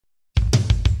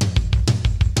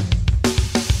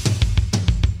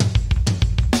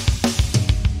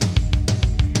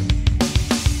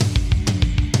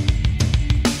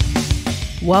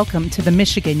Welcome to the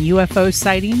Michigan UFO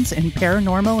Sightings and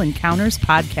Paranormal Encounters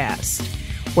podcast,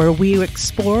 where we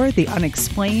explore the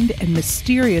unexplained and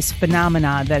mysterious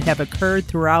phenomena that have occurred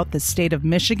throughout the state of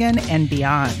Michigan and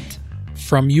beyond.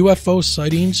 From UFO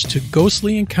sightings to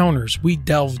ghostly encounters, we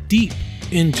delve deep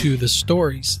into the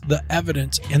stories, the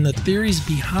evidence, and the theories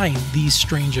behind these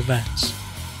strange events.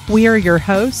 We are your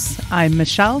hosts. I'm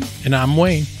Michelle. And I'm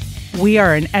Wayne. We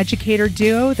are an educator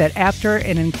duo that after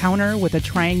an encounter with a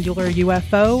triangular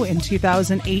UFO in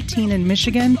 2018 in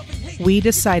Michigan, we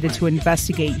decided to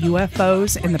investigate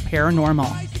UFOs and the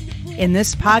paranormal. In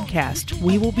this podcast,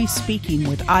 we will be speaking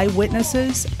with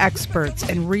eyewitnesses, experts,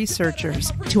 and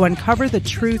researchers to uncover the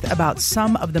truth about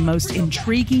some of the most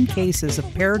intriguing cases of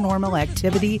paranormal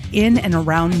activity in and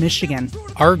around Michigan.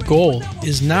 Our goal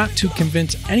is not to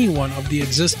convince anyone of the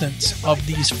existence of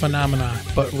these phenomena,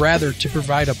 but rather to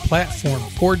provide a platform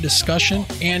for discussion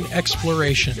and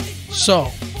exploration.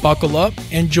 So, buckle up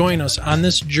and join us on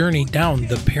this journey down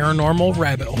the paranormal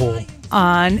rabbit hole.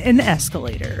 On an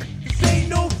escalator.